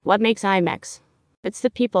What makes IMEX? It's the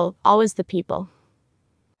people, always the people.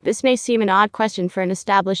 This may seem an odd question for an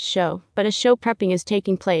established show, but as show prepping is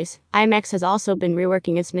taking place, IMEX has also been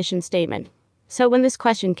reworking its mission statement. So when this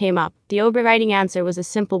question came up, the overriding answer was a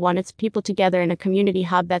simple one: it's people together in a community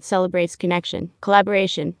hub that celebrates connection,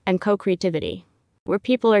 collaboration, and co-creativity. Where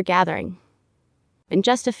people are gathering. In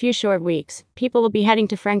just a few short weeks, people will be heading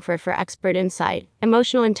to Frankfurt for expert insight,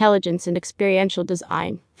 emotional intelligence and experiential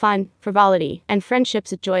design, fun, frivolity, and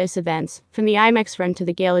friendships at joyous events, from the IMEX run to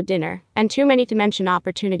the gala dinner, and too many to mention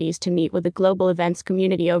opportunities to meet with the global events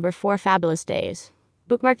community over 4 fabulous days.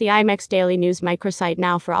 Bookmark the IMEX Daily News microsite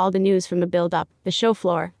now for all the news from the build-up, the show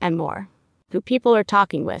floor, and more. Who people are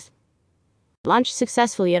talking with. Launched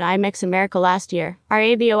successfully at IMEX America last year, our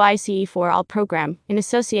AVOICE for All program, in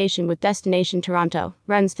association with Destination Toronto,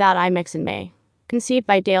 runs that IMEX in May. Conceived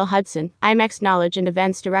by Dale Hudson, IMEX Knowledge and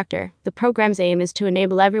Events Director, the program's aim is to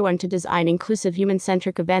enable everyone to design inclusive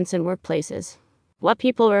human-centric events and workplaces. What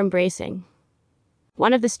people are embracing.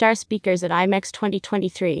 One of the star speakers at IMEX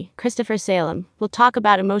 2023, Christopher Salem, will talk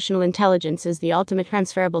about emotional intelligence as the ultimate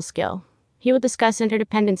transferable skill. He will discuss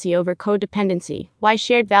interdependency over codependency, why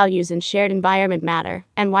shared values and shared environment matter,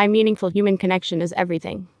 and why meaningful human connection is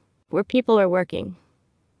everything. Where people are working.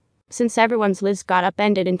 Since everyone's lives got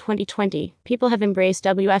upended in 2020, people have embraced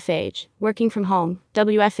WFH, working from home,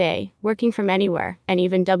 WFA, working from anywhere, and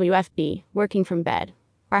even WFB, working from bed.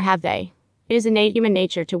 Or have they? It is innate human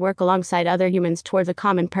nature to work alongside other humans towards a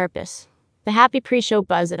common purpose. The happy pre-show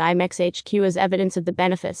buzz at IMEX HQ is evidence of the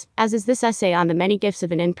benefits, as is this essay on the many gifts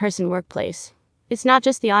of an in-person workplace. It's not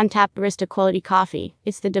just the on-tap barista quality coffee,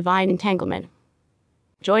 it's the divine entanglement.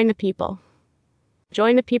 Join the people.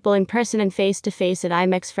 Join the people in person and face-to-face at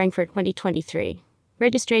IMEX Frankfurt 2023.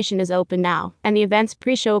 Registration is open now, and the event's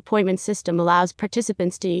pre-show appointment system allows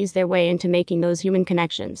participants to ease their way into making those human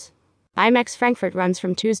connections. IMEX Frankfurt runs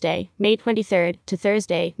from Tuesday, May 23rd, to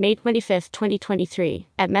Thursday, May 25th, 2023,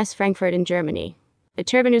 at Messe Frankfurt in Germany. The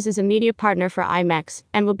Turbonews is a media partner for IMEX,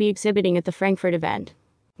 and will be exhibiting at the Frankfurt event.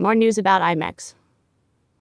 More news about IMEX.